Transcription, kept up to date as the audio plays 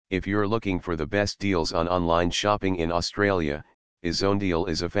If you're looking for the best deals on online shopping in Australia, EZoneDeal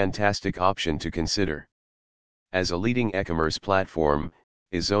is a fantastic option to consider. As a leading e-commerce platform,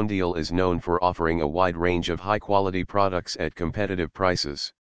 EZoneDeal is known for offering a wide range of high-quality products at competitive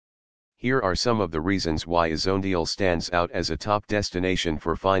prices. Here are some of the reasons why EZoneDeal stands out as a top destination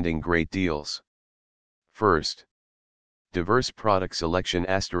for finding great deals. First, diverse product selection.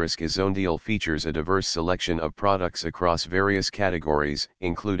 EZoneDeal features a diverse selection of products across various categories,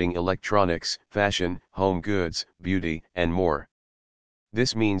 including electronics, fashion, home goods, beauty, and more.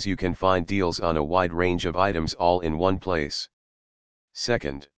 This means you can find deals on a wide range of items all in one place.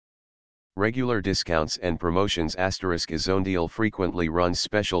 Second, regular discounts and promotions. EZoneDeal frequently runs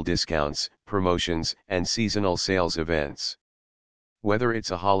special discounts, promotions, and seasonal sales events. Whether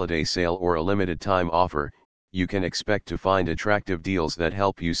it's a holiday sale or a limited time offer, you can expect to find attractive deals that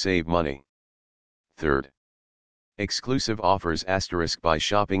help you save money. Third, exclusive offers. By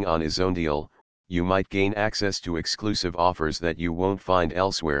shopping on EZoneDeal, you might gain access to exclusive offers that you won't find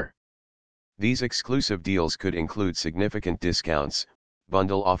elsewhere. These exclusive deals could include significant discounts,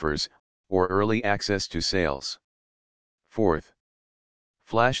 bundle offers, or early access to sales. Fourth,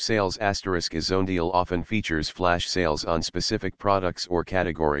 flash sales. EZoneDeal often features flash sales on specific products or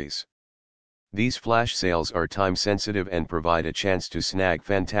categories. These flash sales are time-sensitive and provide a chance to snag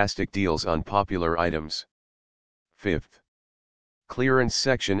fantastic deals on popular items. Fifth, clearance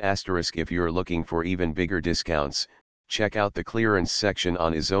section. If you're looking for even bigger discounts, check out the clearance section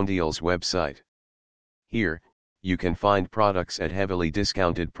on EZoneDeal's website. Here, you can find products at heavily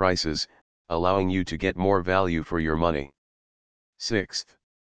discounted prices, allowing you to get more value for your money. Sixth,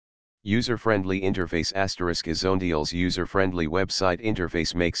 user-friendly interface. EZoneDeal's user-friendly website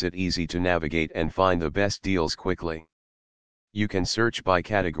interface makes it easy to navigate and find the best deals quickly. You can search by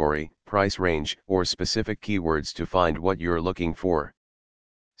category, price range, or specific keywords to find what you're looking for.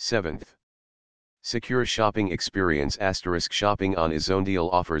 Seventh, secure shopping experience. Shopping on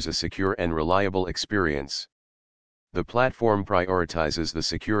EZoneDeal offers a secure and reliable experience. The platform prioritizes the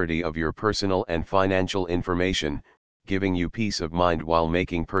security of your personal and financial information, giving you peace of mind while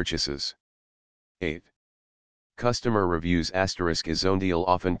making purchases. 8. Customer reviews. EZoneDeal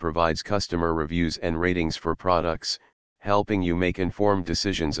often provides customer reviews and ratings for products, helping you make informed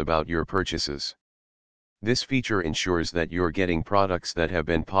decisions about your purchases. This feature ensures that you're getting products that have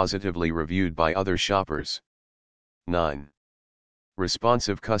been positively reviewed by other shoppers. 9.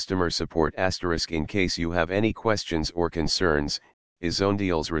 Responsive customer support. In case you have any questions or concerns,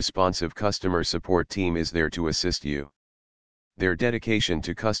 EZoneDeal's responsive customer support team is there to assist you. Their dedication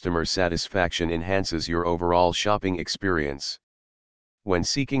to customer satisfaction enhances your overall shopping experience. When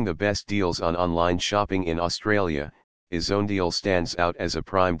seeking the best deals on online shopping in Australia, EZoneDeal stands out as a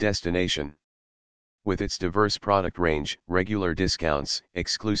prime destination. With its diverse product range, regular discounts,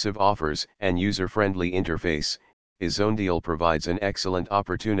 exclusive offers, and user-friendly interface, EZoneDeal provides an excellent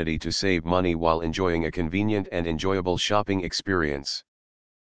opportunity to save money while enjoying a convenient and enjoyable shopping experience.